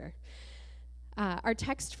Our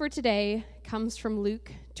text for today comes from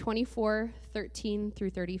Luke 24:13 through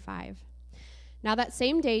 35. Now that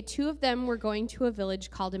same day, 2 of them were going to a village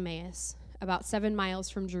called Emmaus, about 7 miles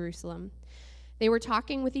from Jerusalem. They were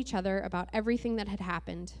talking with each other about everything that had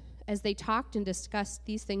happened. As they talked and discussed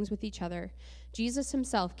these things with each other, Jesus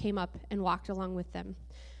himself came up and walked along with them,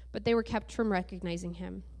 but they were kept from recognizing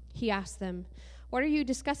him. He asked them, "What are you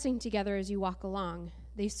discussing together as you walk along?"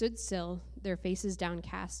 They stood still, their faces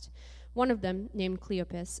downcast. One of them, named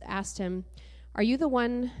Cleopas, asked him, "Are you the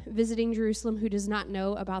one visiting Jerusalem who does not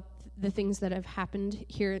know about the things that have happened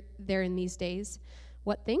there in these days?"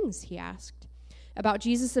 "What things?" he asked. "About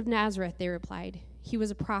Jesus of Nazareth," they replied. "He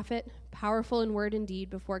was a prophet, powerful in word and deed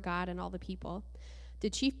before God and all the people. The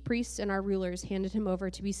chief priests and our rulers handed him over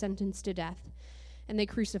to be sentenced to death, and they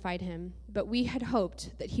crucified him. But we had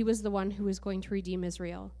hoped that he was the one who was going to redeem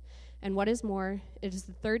Israel. And what is more, it is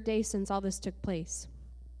the 3rd day since all this took place.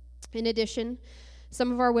 In addition,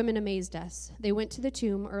 some of our women amazed us. They went to the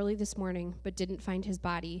tomb early this morning, but didn't find his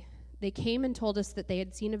body. They came and told us that they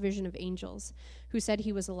had seen a vision of angels, who said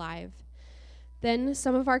he was alive. Then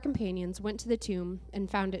some of our companions went to the tomb and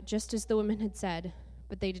found it just as the women had said,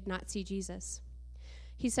 but they did not see Jesus."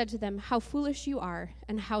 He said to them, "How foolish you are,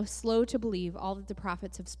 and how slow to believe all that the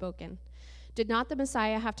prophets have spoken. Did not the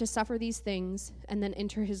Messiah have to suffer these things and then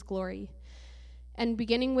enter his glory?" And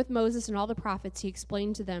beginning with Moses and all the prophets, he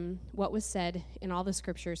explained to them what was said in all the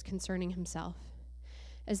scriptures concerning himself.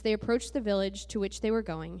 As they approached the village to which they were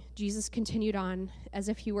going, Jesus continued on as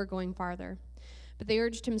if he were going farther. But they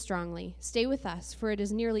urged him strongly, "Stay with us, for it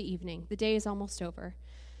is nearly evening. The day is almost over."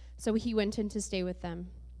 So he went in to stay with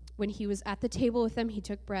them. When he was at the table with them, he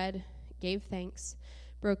took bread, gave thanks,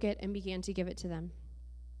 broke it, and began to give it to them.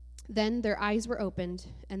 Then their eyes were opened,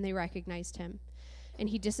 and they recognized him, and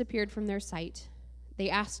he disappeared from their sight. They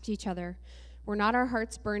asked each other, "Were not our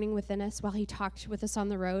hearts burning within us while he talked with us on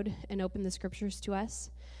the road and opened the scriptures to us?"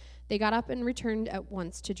 They got up and returned at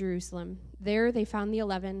once to Jerusalem. There they found the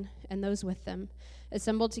 11 and those with them,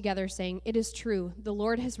 assembled together, saying, "It is true, the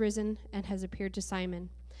Lord has risen and has appeared to Simon."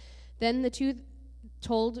 Then the 2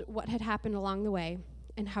 told what had happened along the way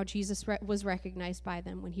and how Jesus was recognized by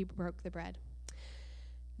them when he broke the bread.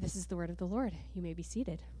 This is the word of the Lord. You may be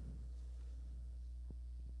seated.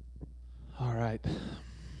 All right.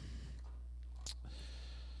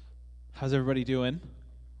 How's everybody doing?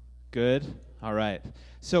 Good? All right.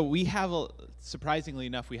 So we have, surprisingly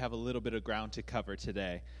enough, we have a little bit of ground to cover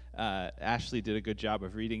today. Ashley did a good job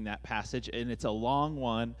of reading that passage, and it's a long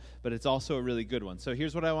one, but it's also a really good one. So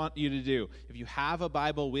here's what I want you to do. If you have a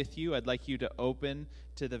Bible with you, I'd like you to open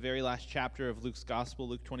to the very last chapter of Luke's Gospel,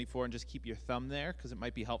 Luke 24, and just keep your thumb there, because it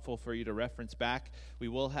might be helpful for you to reference back. We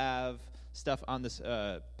will have stuff on this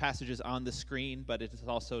passages on the screen, but it's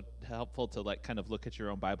also helpful to kind of look at your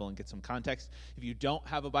own Bible and get some context. If you don't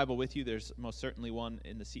have a Bible with you, there's most certainly one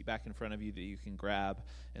in the seat back in front of you that you can grab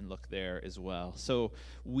and look there as well. So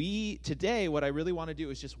today, what I really want to do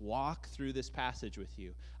is just walk through this passage with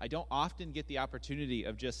you. I don't often get the opportunity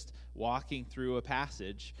of just walking through a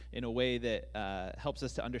passage in a way that helps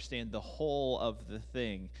us to understand the whole of the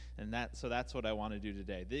thing, and that's what I want to do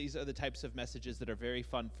today. These are the types of messages that are very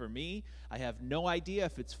fun for me. I have no idea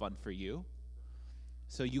if it's fun for you,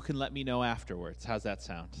 so you can let me know afterwards. How's that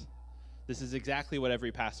sound? This is exactly what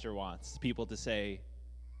every pastor wants, people to say,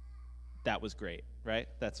 "That was great," right?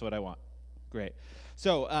 That's what I want. Great.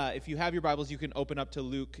 So if you have your Bibles, you can open up to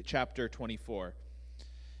Luke chapter 24.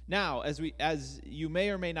 Now, as you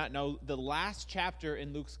may or may not know, the last chapter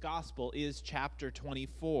in Luke's Gospel is chapter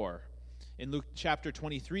 24. In Luke chapter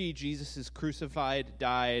 23, Jesus is crucified,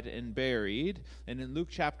 died, and buried. And in Luke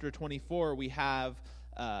chapter 24, we have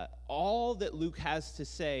all that Luke has to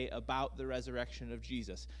say about the resurrection of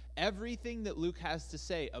Jesus. Everything that Luke has to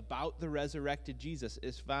say about the resurrected Jesus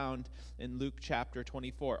is found in Luke chapter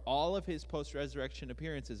 24. All of his post-resurrection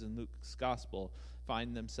appearances in Luke's gospel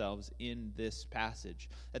find themselves in this passage,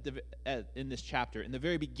 in this chapter. In the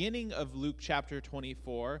very beginning of Luke chapter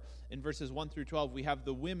 24, in verses 1 through 12, we have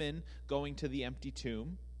the women going to the empty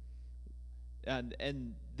tomb.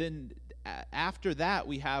 And then after that,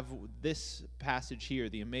 we have this passage here,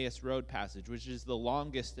 the Emmaus Road passage, which is the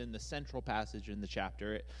longest and the central passage in the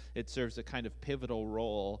chapter. It serves a kind of pivotal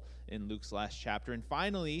role in Luke's last chapter. And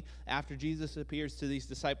finally, after Jesus appears to these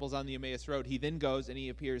disciples on the Emmaus Road, he then goes and he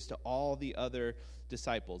appears to all the other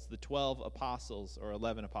disciples, the 12 apostles, or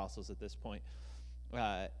 11 apostles at this point,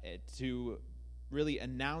 to really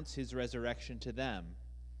announce his resurrection to them.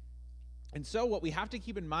 And so what we have to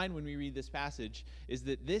keep in mind when we read this passage is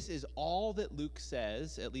that this is all that Luke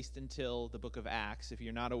says, at least until the book of Acts. If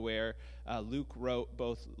you're not aware, Luke wrote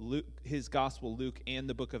both his gospel, Luke, and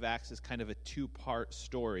the book of Acts as kind of a two-part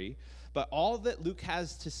story. But all that Luke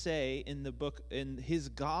has to say in his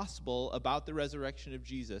gospel about the resurrection of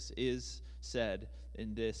Jesus is said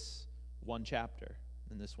in this one chapter.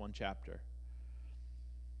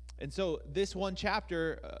 And so this one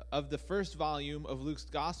chapter of the first volume of Luke's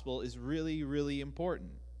gospel is really, really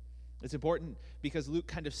important. It's important because Luke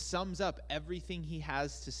kind of sums up everything he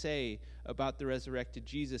has to say about the resurrected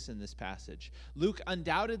Jesus in this passage. Luke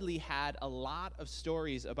undoubtedly had a lot of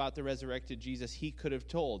stories about the resurrected Jesus he could have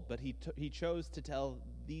told, but he chose to tell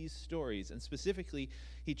these stories. And specifically,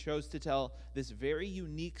 he chose to tell this very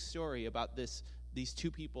unique story about these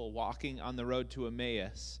two people walking on the road to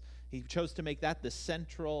Emmaus. He chose to make that the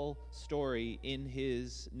central story in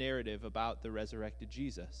his narrative about the resurrected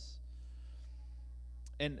Jesus.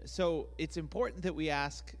 And so it's important that we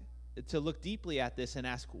look deeply at this and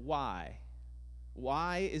ask why.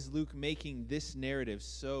 Why is Luke making this narrative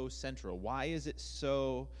so central? Why is it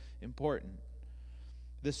so important?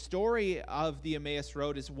 The story of the Emmaus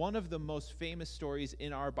Road is one of the most famous stories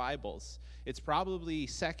in our Bibles. It's probably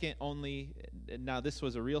second only, now this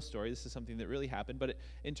was a real story, this is something that really happened, but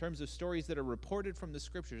in terms of stories that are reported from the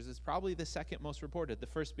scriptures, it's probably the second most reported. The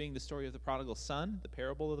first being the story of the prodigal son, the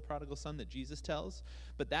parable of the prodigal son that Jesus tells.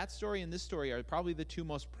 But that story and this story are probably the two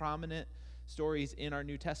most prominent stories in our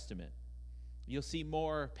New Testament. You'll see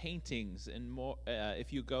more paintings and more,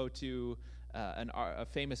 if you go to a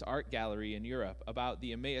famous art gallery in Europe about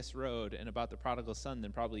the Emmaus Road and about the prodigal son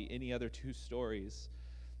than probably any other two stories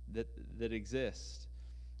that exist.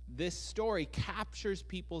 This story captures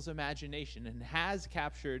people's imagination and has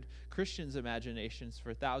captured Christians' imaginations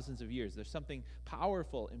for thousands of years. There's something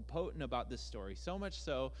powerful and potent about this story, so much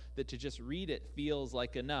so that to just read it feels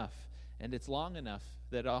like enough, and it's long enough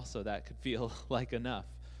that also that could feel like enough.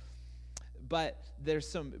 But there's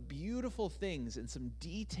some beautiful things and some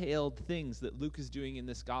detailed things that Luke is doing in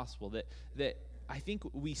this gospel that I think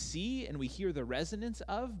we see and we hear the resonance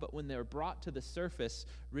of, but when they're brought to the surface,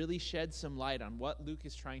 really shed some light on what Luke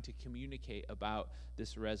is trying to communicate about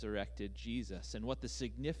this resurrected Jesus and what the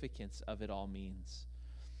significance of it all means.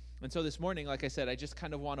 And so this morning, like I said, I just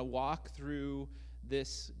kind of want to walk through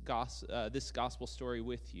this gospel story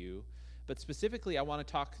with you. But specifically, I want to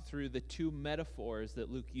talk through the two metaphors that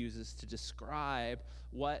Luke uses to describe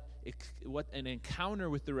what an encounter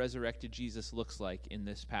with the resurrected Jesus looks like in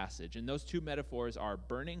this passage. And those two metaphors are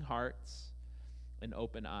burning hearts and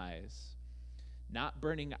open eyes. Not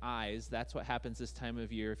burning eyes, that's what happens this time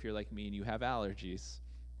of year if you're like me and you have allergies,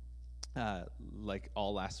 like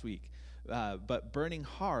all last week. But burning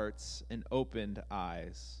hearts and opened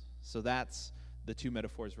eyes. So that's the two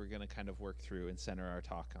metaphors we're going to kind of work through and center our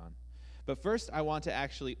talk on. But first, I want to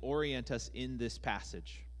actually orient us in this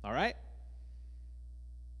passage. All right?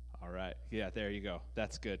 All right. Yeah, there you go.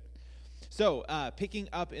 That's good. So, picking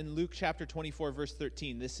up in Luke chapter 24, verse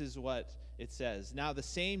 13, this is what it says. Now, the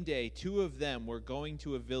same day, two of them were going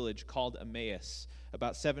to a village called Emmaus,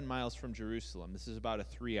 about 7 miles from Jerusalem. This is about a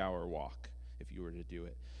 3-hour walk, if you were to do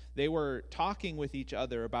it. They were talking with each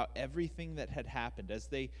other about everything that had happened. As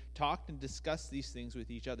they talked and discussed these things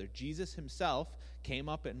with each other, Jesus himself came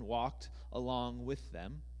up and walked along with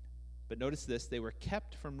them. But notice this, they were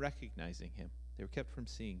kept from recognizing him. They were kept from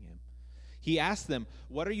seeing him. He asked them,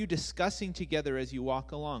 "What are you discussing together as you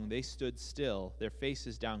walk along?" They stood still, their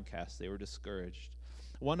faces downcast. They were discouraged.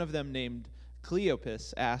 One of them, named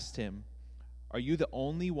Cleopas, asked him, "Are you the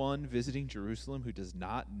only one visiting Jerusalem who does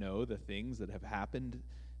not know the things that have happened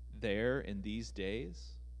there in these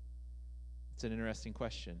days?" It's an interesting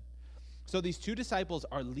question. So these two disciples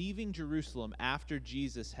are leaving Jerusalem after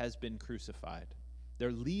Jesus has been crucified.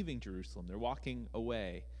 They're leaving Jerusalem. They're walking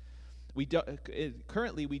away.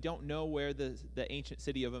 Currently, we don't know where the ancient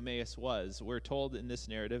city of Emmaus was. We're told in this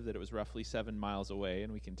narrative that it was roughly 7 miles away,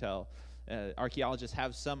 and we can tell. Archaeologists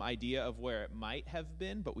have some idea of where it might have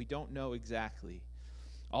been, but we don't know exactly.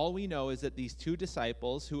 All we know is that these two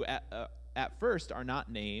disciples, who at first are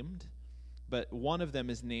not named, but one of them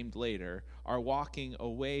is named later, are walking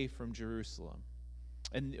away from Jerusalem.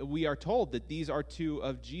 And we are told that these are two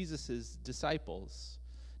of Jesus' disciples,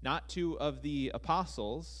 not two of the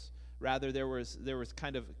apostles. Rather, there was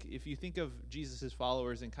kind of, if you think of Jesus'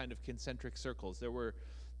 followers in kind of concentric circles, there were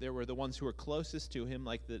the ones who were closest to him,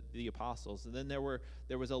 like the apostles. And then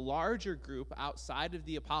there was a larger group outside of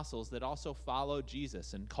the apostles that also followed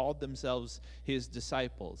Jesus and called themselves his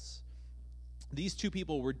disciples. These two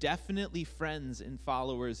people were definitely friends and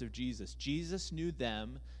followers of Jesus. Jesus knew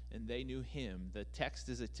them, and they knew him. The text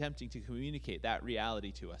is attempting to communicate that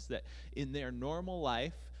reality to us, that in their normal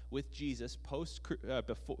life with Jesus,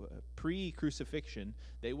 pre-crucifixion,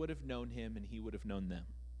 they would have known him, and he would have known them.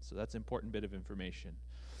 So that's an important bit of information.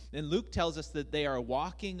 And Luke tells us that they are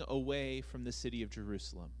walking away from the city of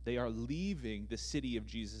Jerusalem. They are leaving the city of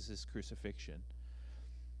Jesus' crucifixion.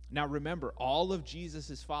 Now remember, all of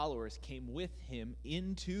Jesus' followers came with him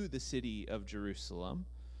into the city of Jerusalem,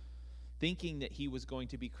 thinking that he was going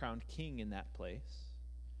to be crowned king in that place.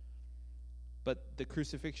 But the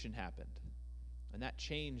crucifixion happened, and that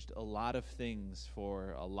changed a lot of things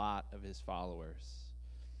for a lot of his followers.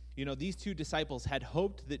 You know, these two disciples had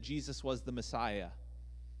hoped that Jesus was the Messiah.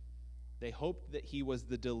 They hoped that he was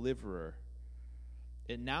the deliverer.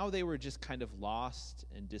 And now they were just kind of lost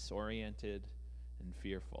and disoriented and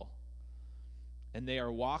fearful. And they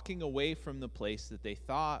are walking away from the place that they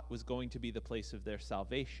thought was going to be the place of their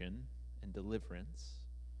salvation and deliverance.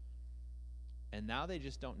 And now they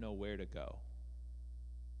just don't know where to go.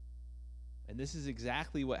 And this is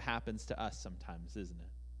exactly what happens to us sometimes, isn't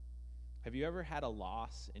it? Have you ever had a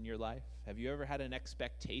loss in your life? Have you ever had an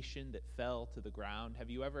expectation that fell to the ground?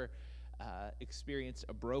 Have you ever experienced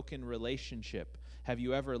a broken relationship? Have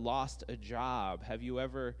you ever lost a job? Have you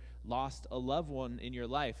ever lost a loved one in your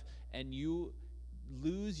life? And you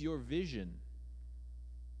lose your vision.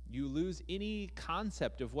 You lose any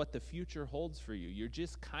concept of what the future holds for you. You're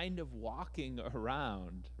just kind of walking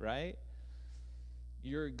around, right?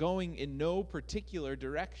 You're going in no particular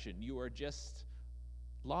direction. You are just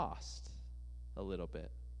lost a little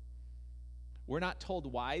bit. We're not told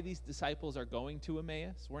why these disciples are going to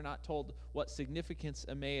Emmaus. We're not told what significance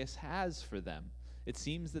Emmaus has for them. It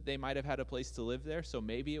seems that they might have had a place to live there, so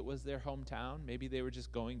maybe it was their hometown. Maybe they were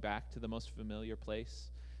just going back to the most familiar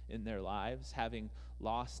place in their lives, having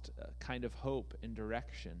lost kind of hope and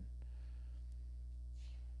direction.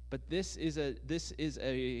 But this is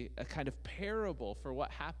a kind of parable for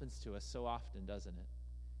what happens to us so often, doesn't it?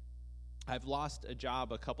 I've lost a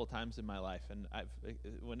job a couple times in my life,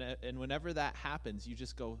 and whenever that happens, you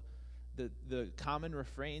just go, the common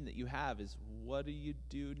refrain that you have is, what do you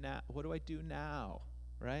do now? What do I do now?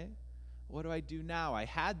 Right? What do I do now? I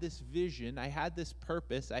had this vision, I had this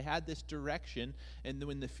purpose, I had this direction, and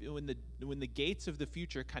when the gates of the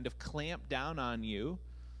future kind of clamp down on you,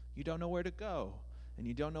 you don't know where to go, and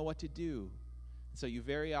you don't know what to do. So you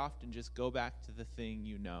very often just go back to the thing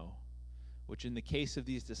you know, which in the case of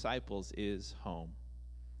these disciples is home.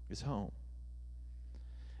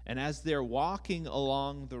 And as they're walking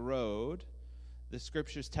along the road, the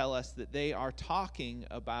scriptures tell us that they are talking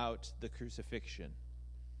about the crucifixion.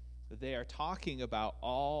 That they are talking about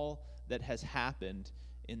all that has happened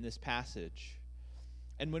in this passage.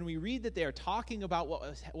 And when we read that they are talking about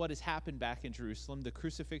what has happened back in Jerusalem, the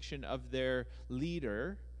crucifixion of their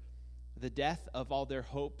leader, the death of all their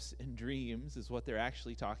hopes and dreams is what they're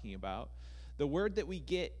actually talking about. The word that we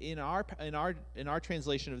get in our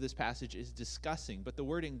translation of this passage is discussing, but the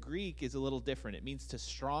word in Greek is a little different. It means to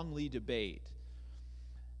strongly debate.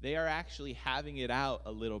 They are actually having it out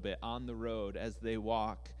a little bit on the road as they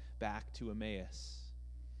walk back to Emmaus.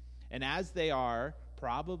 And as they are,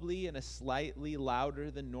 probably in a slightly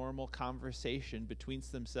louder than normal conversation between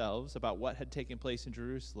themselves about what had taken place in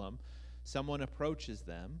Jerusalem, someone approaches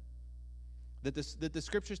them that the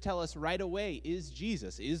scriptures tell us right away is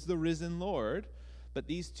Jesus, is the risen Lord. But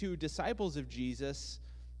these two disciples of Jesus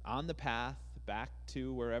on the path back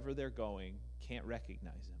to wherever they're going can't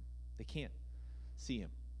recognize him. They can't see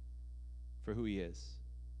him for who he is.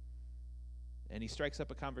 And he strikes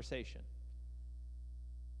up a conversation.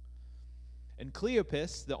 And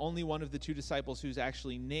Cleopas, the only one of the two disciples who's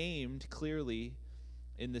actually named clearly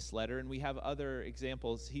in this letter, and we have other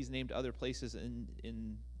examples, he's named other places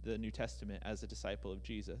in the New Testament as a disciple of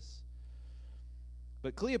Jesus.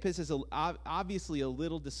 But Cleopas is obviously a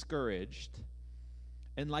little discouraged.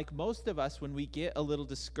 And like most of us, when we get a little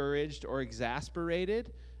discouraged or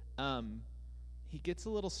exasperated, he gets a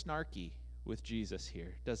little snarky with Jesus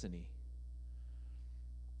here, doesn't he?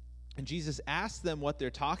 And Jesus asks them what they're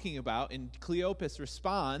talking about, and Cleopas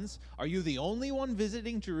responds, "Are you the only one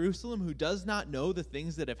visiting Jerusalem who does not know the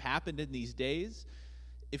things that have happened in these days?"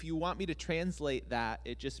 If you want me to translate that,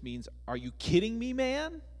 it just means, are you kidding me,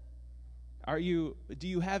 man? Do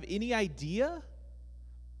you have any idea?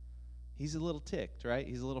 He's a little ticked, right?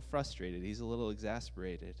 He's a little frustrated. He's a little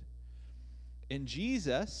exasperated. And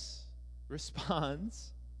Jesus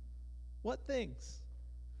responds, what things?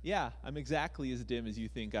 Yeah, I'm exactly as dim as you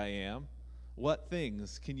think I am. What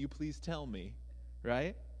things? Can you please tell me?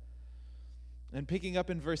 Right? And picking up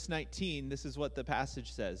in verse 19, this is what the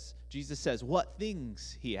passage says. Jesus says, "What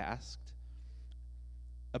things?" he asked.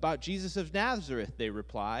 "About Jesus of Nazareth," they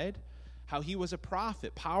replied, "how he was a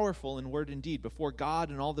prophet, powerful in word and deed before God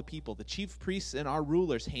and all the people. The chief priests and our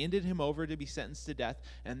rulers handed him over to be sentenced to death,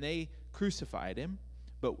 and they crucified him."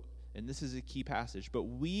 And this is a key passage, "But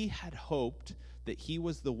we had hoped that he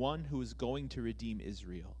was the one who was going to redeem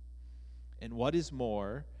Israel. And what is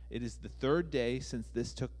more, it is the third day since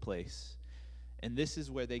this took place." And this is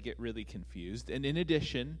where they get really confused. "And in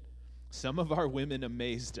addition, some of our women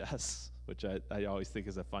amazed us," which I always think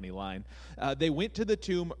is a funny line. "They went to the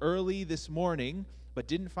tomb early this morning, but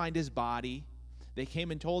didn't find his body. They came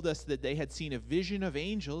and told us that they had seen a vision of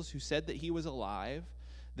angels who said that he was alive.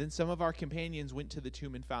 Then some of our companions went to the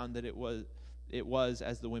tomb and found that it was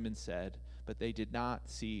as the women said, but they did not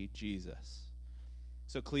see Jesus."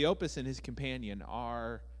 So Cleopas and his companion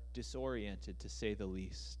are disoriented, to say the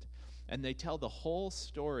least. And they tell the whole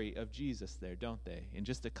story of Jesus there, don't they? In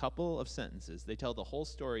just a couple of sentences, they tell the whole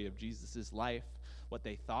story of Jesus' life, what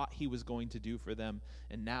they thought he was going to do for them,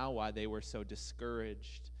 and now why they were so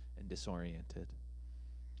discouraged and disoriented.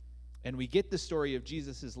 And we get the story of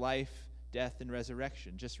Jesus' life, death, and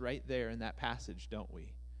resurrection just right there in that passage, don't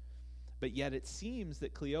we? But yet it seems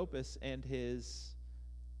that Cleopas and his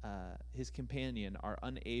companion are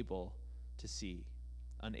unable to see,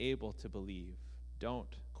 unable to believe,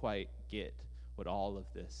 don't quite get what all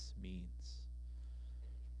of this means.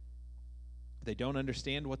 They don't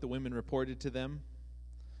understand what the women reported to them.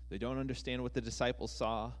 They don't understand what the disciples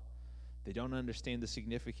saw. They don't understand the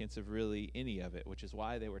significance of really any of it, which is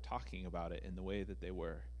why they were talking about it in the way that they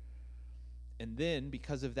were. And then,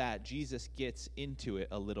 because of that, Jesus gets into it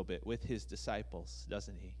a little bit with his disciples,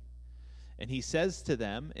 doesn't he? And he says to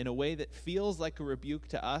them, in a way that feels like a rebuke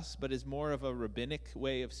to us, but is more of a rabbinic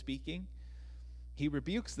way of speaking, he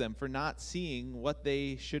rebukes them for not seeing what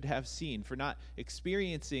they should have seen, for not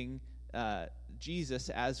experiencing Jesus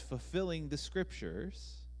as fulfilling the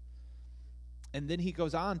scriptures. And then he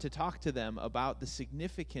goes on to talk to them about the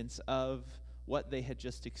significance of what they had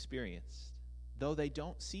just experienced. Though they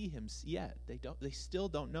don't see him yet, they still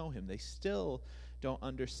don't know him. They still don't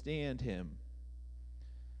understand him.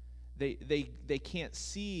 They can't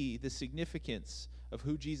see the significance of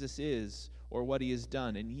who Jesus is or what he has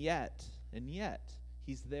done. And yet,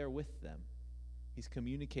 he's there with them. He's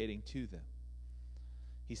communicating to them.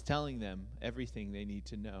 He's telling them everything they need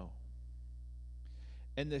to know.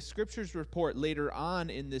 And the scriptures report later on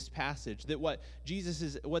in this passage that what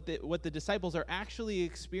the disciples are actually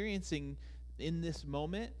experiencing in this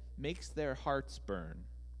moment makes their hearts burn.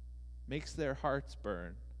 Makes their hearts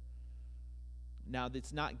burn. Now,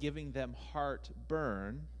 it's not giving them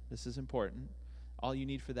heartburn. This is important. All you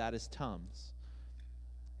need for that is Tums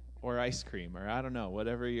or ice cream, or I don't know,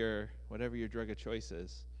 whatever your drug of choice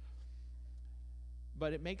is.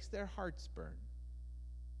 But it makes their hearts burn.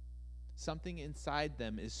 Something inside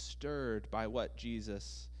them is stirred by what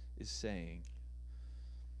Jesus is saying.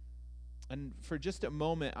 And for just a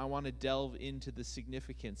moment, I want to delve into the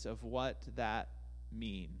significance of what that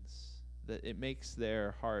means, that it makes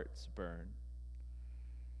their hearts burn.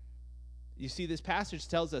 You see, this passage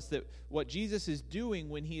tells us that what Jesus is doing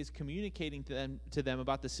when he is communicating to them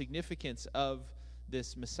about the significance of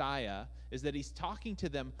this Messiah is that he's talking to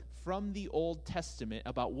them from the Old Testament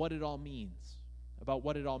about what it all means.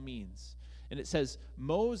 And it says,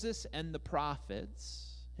 Moses and the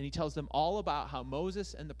prophets, and he tells them all about how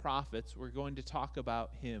Moses and the prophets were going to talk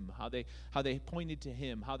about him, how they pointed to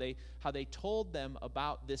him, how they told them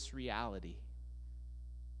about this reality.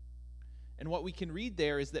 And what we can read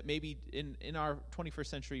there is that maybe in our 21st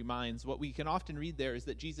century minds, what we can often read there is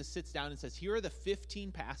that Jesus sits down and says, here are the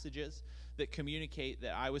 15 passages that communicate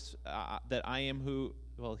that I am who,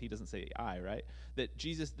 well, he doesn't say I, right? That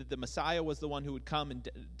the Messiah was the one who would come and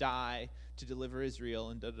die to deliver Israel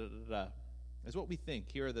and da-da-da-da. That's what we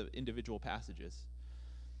think. Here are the individual passages.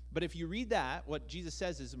 But if you read that, what Jesus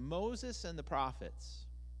says is Moses and the prophets.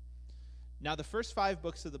 Now, the first 5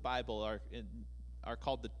 books of the Bible are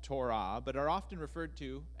called the Torah, but are often referred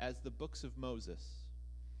to as the books of Moses.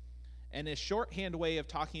 And a shorthand way of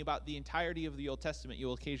talking about the entirety of the Old Testament,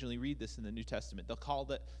 you'll occasionally read this in the New Testament. They'll call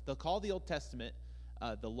the Old Testament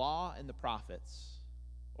the Law and the Prophets,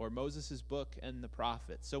 or Moses' book and the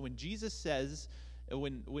prophets. So when Jesus says,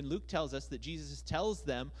 when Luke tells us that Jesus tells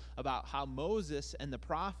them about how Moses and the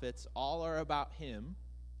prophets all are about him,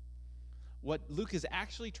 what Luke is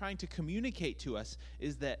actually trying to communicate to us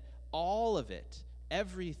is that all of it,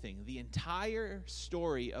 everything, the entire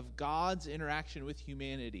story of God's interaction with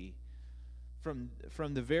humanity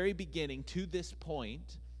from the very beginning to this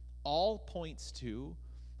point, all points to,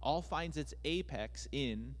 all finds its apex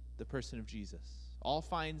in the person of Jesus. All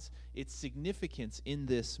finds its significance in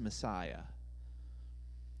this Messiah.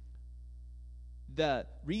 The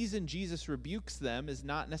reason Jesus rebukes them is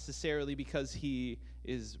not necessarily because he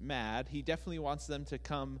is mad. He definitely wants them to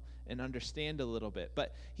come and understand a little bit.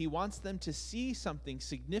 But he wants them to see something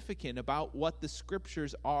significant about what the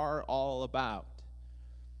Scriptures are all about.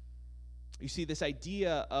 You see, this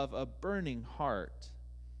idea of a burning heart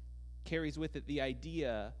carries with it the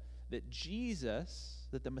idea that Jesus,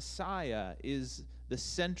 that the Messiah, is the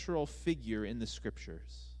central figure in the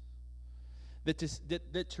Scriptures.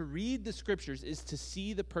 That to read the Scriptures is to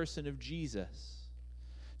see the person of Jesus.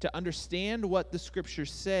 To understand what the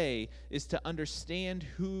Scriptures say is to understand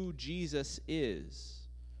who Jesus is.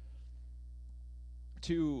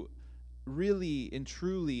 To really and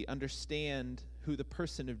truly understand who the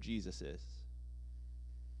person of Jesus is.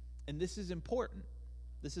 And this is important.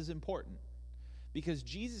 This is important. Because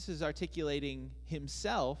Jesus is articulating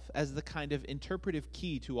himself as the kind of interpretive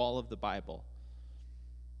key to all of the Bible.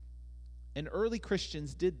 And early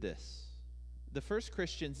Christians did this. The first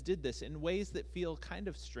Christians did this in ways that feel kind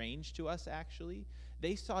of strange to us, actually.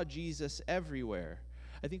 They saw Jesus everywhere.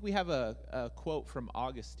 I think we have a quote from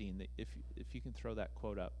Augustine, that if you can throw that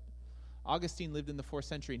quote up. Augustine lived in the 4th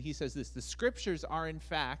century, and he says this: "The Scriptures are, in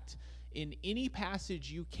fact, in any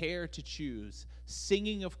passage you care to choose,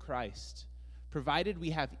 singing of Christ, provided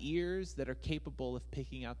we have ears that are capable of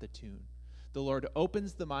picking out the tune. The Lord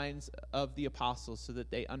opens the minds of the apostles so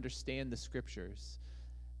that they understand the Scriptures.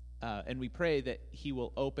 And we pray that he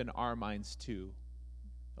will open our minds too.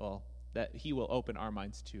 Well, that he will open our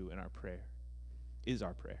minds too in our prayer, is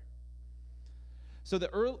our prayer." So the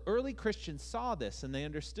early Christians saw this and they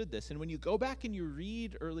understood this. And when you go back and you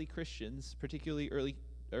read early Christians, particularly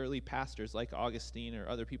early pastors like Augustine or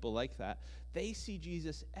other people like that, they see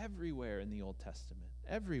Jesus everywhere in the Old Testament,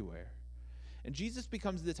 everywhere. And Jesus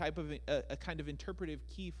becomes the type of a kind of interpretive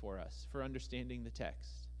key for us for understanding the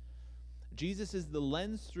text. Jesus is the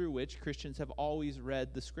lens through which Christians have always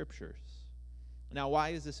read the Scriptures. Now, why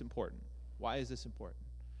is this important? Why is this important?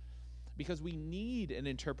 Because we need an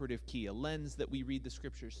interpretive key, a lens that we read the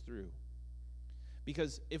Scriptures through.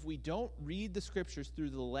 Because if we don't read the Scriptures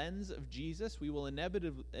through the lens of Jesus, we will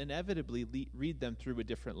inevitably read them through a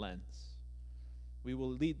different lens. We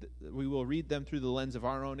will read them through the lens of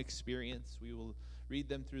our own experience. We will read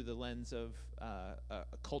them through the lens of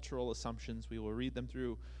cultural assumptions. We will read them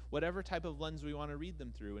through whatever type of lens we want to read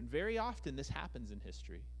them through. And very often this happens in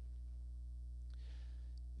history.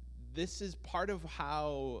 This is part of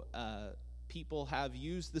how people have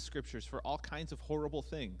used the Scriptures for all kinds of horrible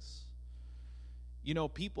things. You know,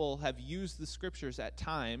 people have used the Scriptures at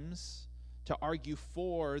times to argue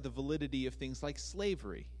for the validity of things like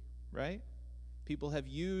slavery, right? People have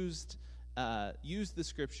used the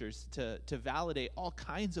Scriptures to validate all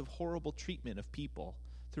kinds of horrible treatment of people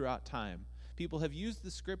throughout time. People have used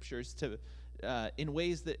the Scriptures to in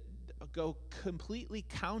ways that go completely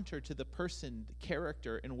counter to the person, the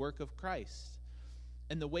character, and work of Christ.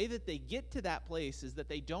 And the way that they get to that place is that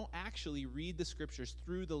they don't actually read the Scriptures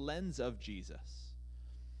through the lens of Jesus.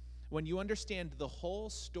 When you understand the whole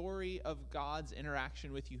story of God's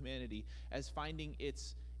interaction with humanity as finding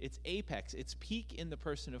its apex, its peak in the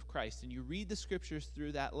person of Christ, and you read the Scriptures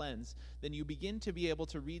through that lens, then you begin to be able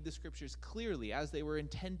to read the Scriptures clearly as they were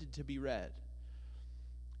intended to be read.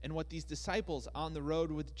 And what these disciples on the road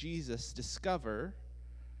with Jesus discover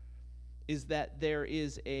is that there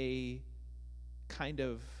is a kind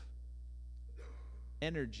of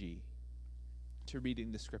energy to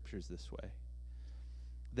reading the Scriptures this way.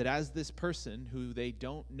 That as this person who they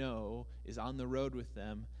don't know is on the road with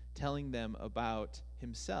them, telling them about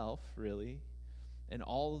himself, really, and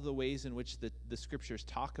all of the ways in which the Scriptures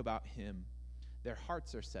talk about him, their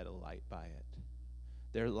hearts are set alight by it.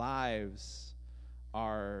 Their lives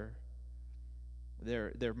are,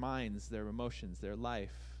 their minds, their emotions, their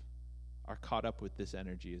life are caught up with this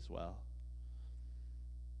energy as well.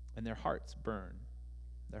 And their hearts burn.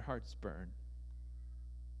 Their hearts burn.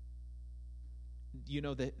 You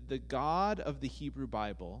know, the God of the Hebrew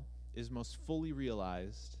Bible is most fully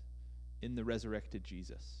realized in the resurrected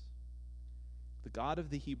Jesus. The God of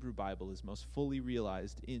the Hebrew Bible is most fully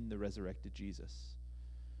realized in the resurrected Jesus.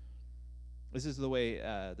 This is the way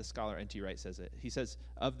the scholar N.T. Wright says it. He says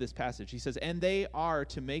of this passage, he says, "And they are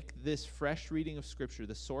to make this fresh reading of Scripture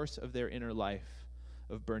the source of their inner life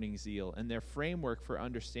of burning zeal and their framework for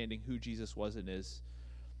understanding who Jesus was and is,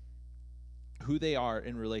 who they are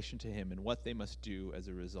in relation to him, and what they must do as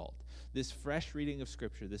a result." This fresh reading of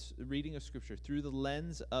Scripture, this reading of Scripture through the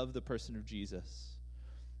lens of the person of Jesus,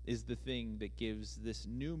 is the thing that gives this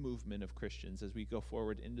new movement of Christians as we go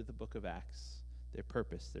forward into the book of Acts their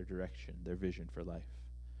purpose, their direction, their vision for life.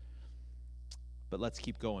 But let's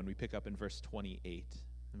keep going. We pick up in verse 28.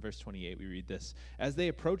 In verse 28, we read this. As they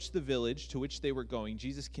approached the village to which they were going,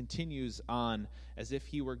 Jesus continues on as if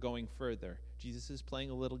he were going further. Jesus is playing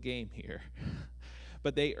a little game here.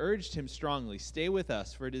 But they urged him strongly, "Stay with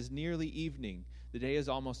us, for it is nearly evening. The day is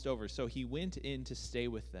almost over." So he went in to stay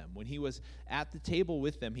with them. When he was at the table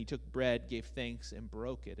with them, he took bread, gave thanks, and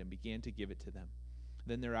broke it, and began to give it to them.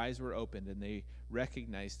 Then their eyes were opened, and they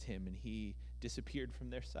recognized him, and he disappeared from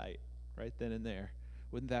their sight right then and there.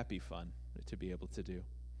 Wouldn't that be fun to be able to do?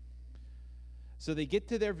 So they get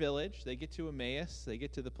to their village, they get to Emmaus, they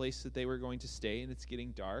get to the place that they were going to stay, and it's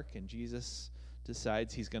getting dark, and Jesus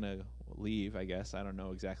decides he's going to leave, I guess. I don't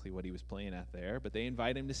know exactly what he was playing at there, but they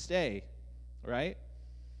invite him to stay, right?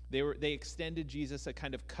 They extended Jesus a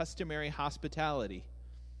kind of customary hospitality,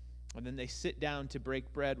 and then they sit down to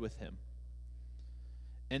break bread with him.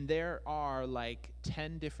 And there are like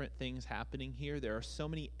 10 different things happening here. There are so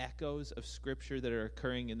many echoes of Scripture that are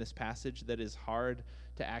occurring in this passage that is hard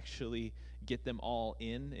to actually get them all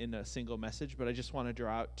in a single message. But I just want to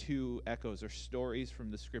draw out 2 echoes or stories from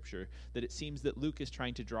the Scripture that it seems that Luke is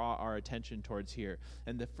trying to draw our attention towards here.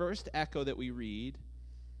 And the first echo that we read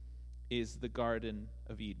is the Garden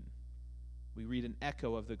of Eden. We read an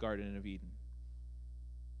echo of the Garden of Eden.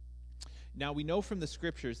 Now we know from the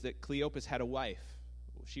Scriptures that Cleopas had a wife.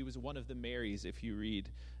 She was one of the Marys, if you read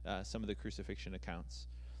some of the crucifixion accounts.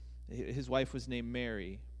 His wife was named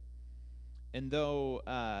Mary. And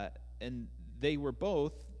they were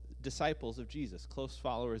both disciples of Jesus, close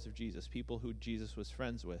followers of Jesus, people who Jesus was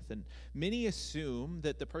friends with. And many assume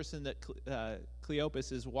that the person that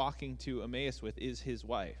Cleopas is walking to Emmaus with is his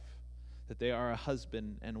wife, that they are a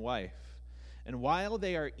husband and wife. And while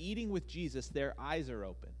they are eating with Jesus, their eyes are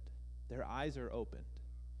opened. Their eyes are opened.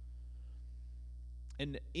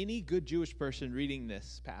 And any good Jewish person reading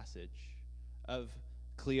this passage of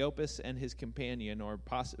Cleopas and his companion, or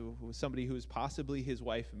somebody who is possibly his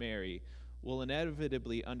wife Mary, will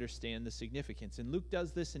inevitably understand the significance. And Luke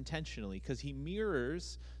does this intentionally because he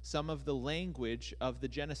mirrors some of the language of the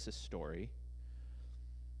Genesis story.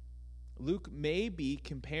 Luke may be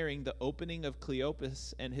comparing the opening of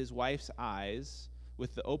Cleopas and his wife's eyes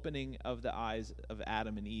with the opening of the eyes of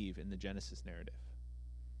Adam and Eve in the Genesis narrative.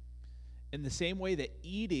 In the same way that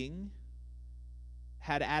eating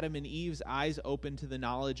had Adam and Eve's eyes open to the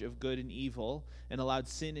knowledge of good and evil and allowed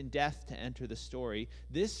sin and death to enter the story,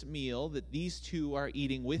 this meal that these two are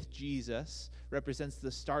eating with Jesus represents the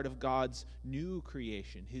start of God's new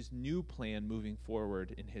creation, his new plan moving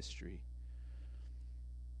forward in history.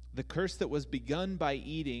 The curse that was begun by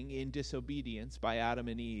eating in disobedience by Adam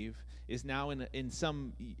and Eve is now in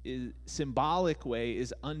some symbolic way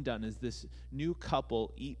is undone as this new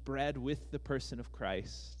couple eat bread with the person of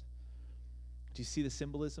Christ. Do you see the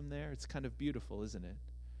symbolism there? It's kind of beautiful, isn't it?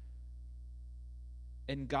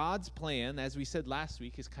 And God's plan, as we said last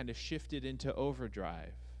week, is kind of shifted into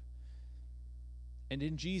overdrive. And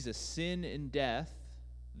in Jesus, sin and death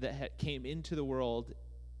that came into the world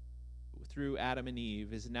through Adam and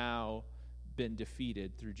Eve has now been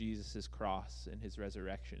defeated through Jesus' cross and his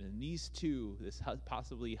resurrection. And these two, this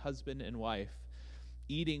possibly husband and wife,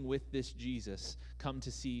 eating with this Jesus, come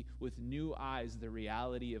to see with new eyes the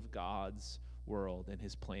reality of God's world and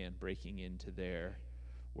his plan breaking into their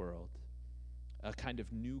world. A kind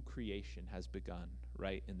of new creation has begun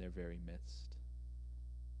right in their very midst.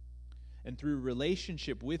 And through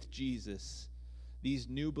relationship with Jesus, these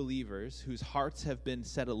new believers whose hearts have been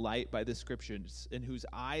set alight by the Scriptures and whose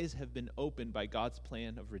eyes have been opened by God's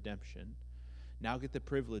plan of redemption now get the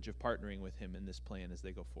privilege of partnering with him in this plan as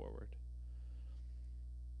they go forward.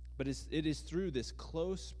 But it is through this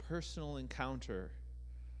close personal encounter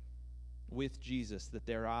with Jesus that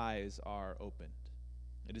their eyes are opened.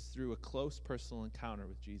 It is through a close personal encounter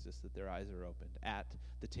with Jesus that their eyes are opened at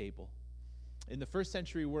the table. In the first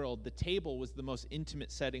century world, the table was the most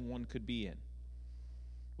intimate setting one could be in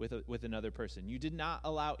with another person. You did not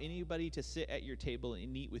allow anybody to sit at your table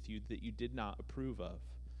and eat with you that you did not approve of.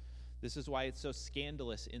 This is why it's so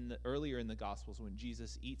scandalous earlier in the Gospels when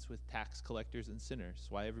Jesus eats with tax collectors and sinners,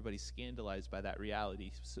 why everybody's scandalized by that reality.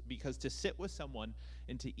 Because to sit with someone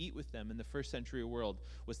and to eat with them in the first century world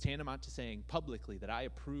was tantamount to saying publicly that I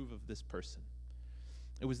approve of this person.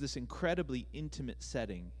 It was this incredibly intimate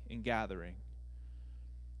setting and gathering.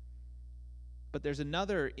 But there's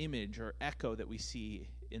another image or echo that we see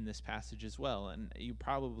in this passage as well, and you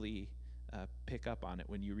probably pick up on it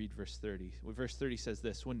when you read verse 30. Verse 30 says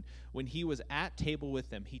this, when he was at table with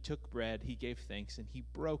them, he took bread, he gave thanks, and he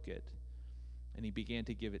broke it And he began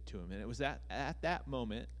to give it to him. And it was at that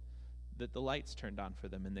moment that the lights turned on for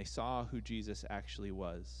them, and they saw who Jesus actually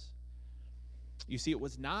was. You see, it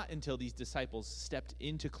was not until these disciples stepped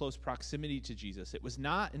into close proximity to Jesus, it was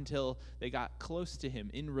not until they got close to him,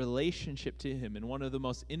 in relationship to him, in one of the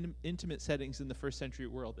most intimate settings in the first century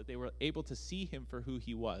world, that they were able to see him for who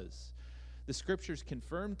he was. The scriptures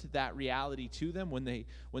confirmed that reality to them when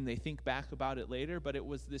they think back about it later, but it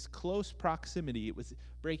was this close proximity, it was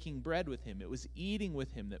breaking bread with him, it was eating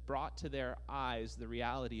with him that brought to their eyes the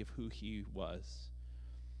reality of who he was.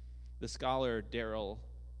 The scholar Darrell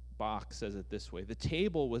Bach says it this way: the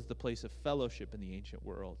table was the place of fellowship in the ancient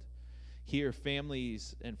world. Here,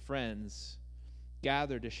 families and friends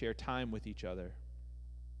gathered to share time with each other.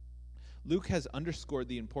 Luke has underscored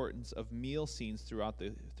the importance of meal scenes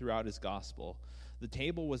throughout his gospel. The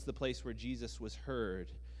table was the place where Jesus was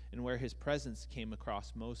heard and where his presence came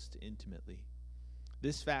across most intimately.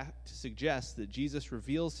 This fact suggests that Jesus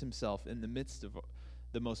reveals himself in the midst of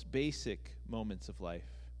the most basic moments of life.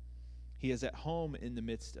 He is at home in the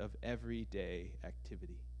midst of everyday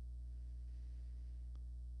activity.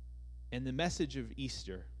 And the message of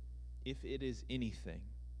Easter, if it is anything,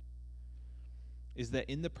 is that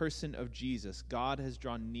in the person of Jesus, God has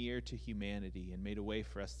drawn near to humanity and made a way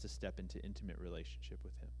for us to step into intimate relationship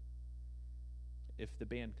with him. If the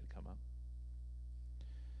band could come up.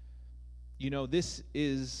 You know, this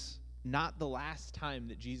is not the last time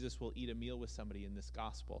that Jesus will eat a meal with somebody in this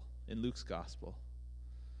gospel, in Luke's gospel.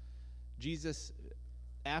 Jesus,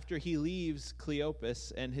 after he leaves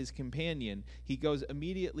Cleopas and his companion, he goes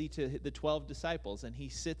immediately to the 12 disciples, and he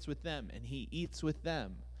sits with them, and he eats with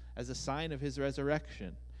them as a sign of his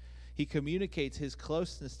resurrection. He communicates his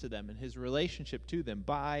closeness to them and his relationship to them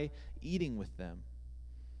by eating with them.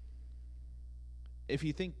 If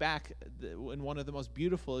you think back, in one of the most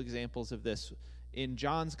beautiful examples of this, in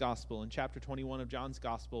John's Gospel, in chapter 21 of John's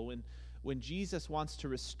Gospel, when Jesus wants to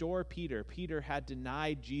restore Peter, Peter had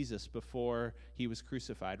denied Jesus before he was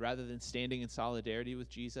crucified. Rather than standing in solidarity with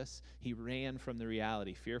Jesus, he ran from the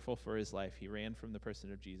reality, fearful for his life. He ran from the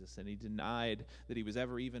person of Jesus, and he denied that he was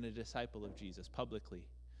ever even a disciple of Jesus publicly.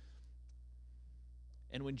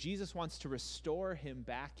 And when Jesus wants to restore him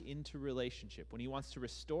back into relationship, when he wants to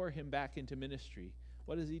restore him back into ministry,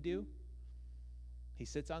 what does he do? He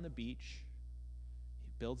sits on the beach,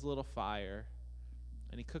 he builds a little fire,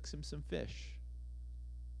 and he cooks him some fish.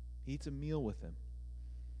 He eats a meal with him.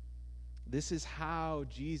 This is how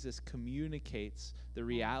Jesus communicates the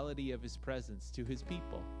reality of his presence to his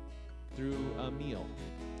people, through a meal,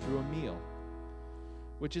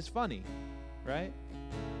 which is funny, right?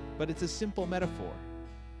 But it's a simple metaphor.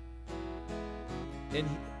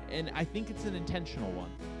 And I think it's an intentional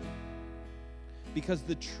one. Because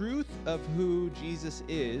the truth of who Jesus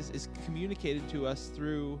is communicated to us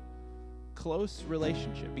through close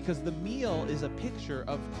relationship. Because the meal is a picture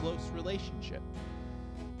of close relationship.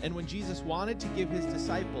 And when Jesus wanted to give his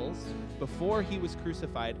disciples, before he was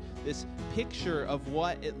crucified, this picture of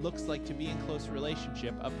what it looks like to be in close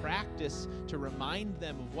relationship, a practice to remind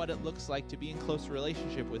them of what it looks like to be in close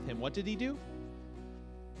relationship with him, what did he do?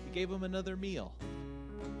 He gave them another meal.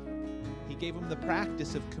 He gave them the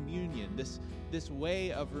practice of communion, this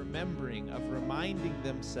way of remembering, of reminding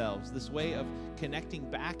themselves, this way of connecting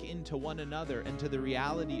back into one another and to the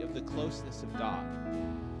reality of the closeness of God.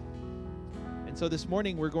 And so this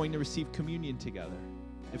morning we're going to receive communion together.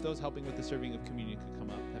 If those helping with the serving of communion could come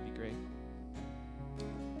up, that'd be great.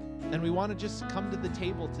 And we want to just come to the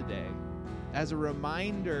table today as a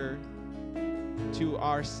reminder to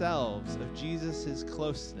ourselves of Jesus'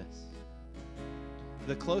 closeness.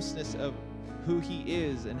 The closeness of who he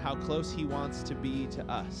is and how close he wants to be to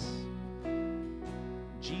us.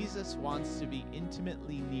 Jesus wants to be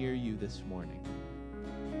intimately near you this morning.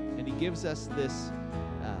 And he gives us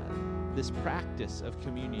this practice of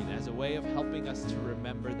communion as a way of helping us to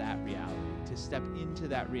remember that reality, to step into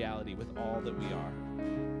that reality with all that we are.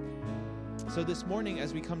 So this morning,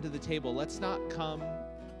 as we come to the table, let's not come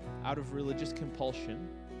out of religious compulsion,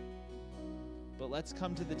 but let's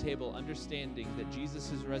come to the table understanding that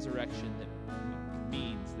Jesus' resurrection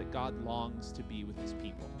means that God longs to be with his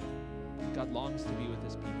people. God longs to be with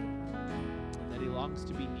his people. And that he longs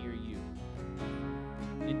to be near you,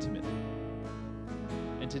 intimately.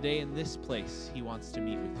 And today in this place, he wants to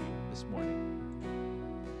meet with you this morning.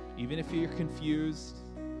 Even if you're confused,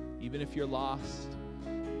 even if you're lost,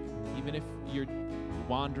 even if you're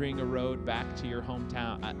wandering a road back to your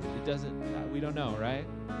hometown, we don't know, right?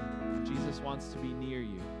 Jesus wants to be near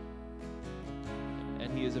you,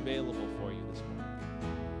 and he is available for you this morning.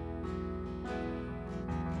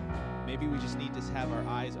 Maybe we just need to have our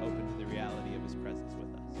eyes open to the reality of his presence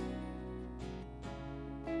with us.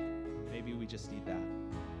 maybe we just need that.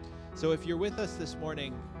 So if you're with us this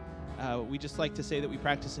morning, we just like to say that we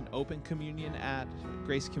practice an open communion at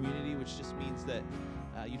Grace Community, which just means that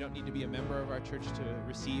you don't need to be a member of our church to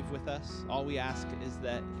receive with us. All we ask is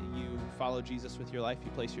that you follow Jesus with your life,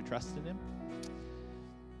 you place your trust in him.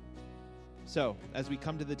 So, as we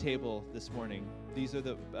come to the table this morning, these are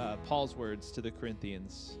the Paul's words to the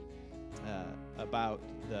Corinthians about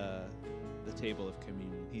the table of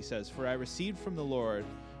communion. He says, "For I received from the Lord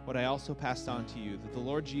what I also passed on to you, that the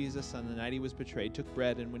Lord Jesus, on the night he was betrayed, took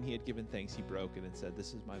bread, and when he had given thanks, he broke it and said,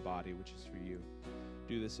 'This is my body, which is for you.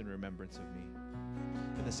 Do this in remembrance of me.'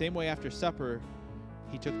 In the same way, after supper,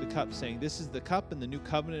 he took the cup, saying, 'This is the cup and the new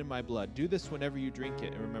covenant in my blood. Do this whenever you drink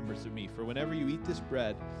it in remembrance of me. For whenever you eat this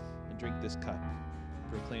bread and drink this cup,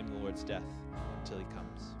 proclaim the Lord's death until he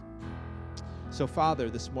comes.'" So, Father,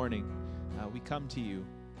 this morning, we come to you.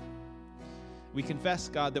 We confess,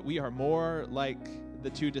 God, that we are more like the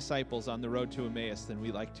two disciples on the road to Emmaus than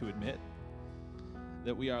we like to admit,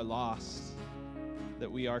 that we are lost,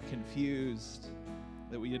 that we are confused,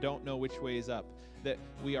 that we don't know which way is up, that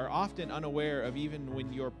we are often unaware of even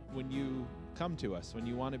when you come to us, when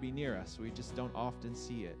you want to be near us. We just don't often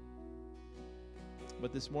see it.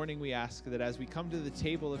 But this morning we ask that as we come to the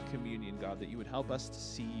table of communion, God, that you would help us to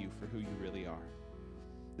see you for who you really are,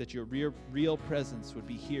 that your real presence would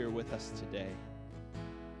be here with us today,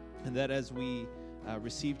 and that as we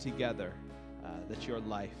receive together, that your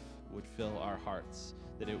life would fill our hearts,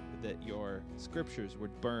 that your scriptures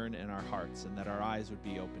would burn in our hearts, and that our eyes would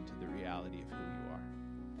be open to the reality of who you are.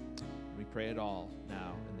 And we pray it all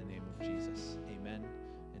now in the name of Jesus. Amen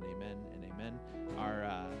and amen and amen.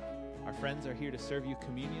 Our friends are here to serve you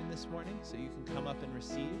communion this morning, so you can come up and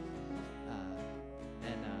receive,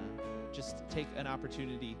 and just take an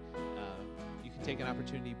opportunity. You can take an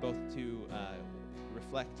opportunity both to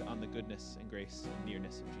reflect on the goodness and grace and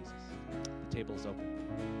nearness of Jesus. The table is open.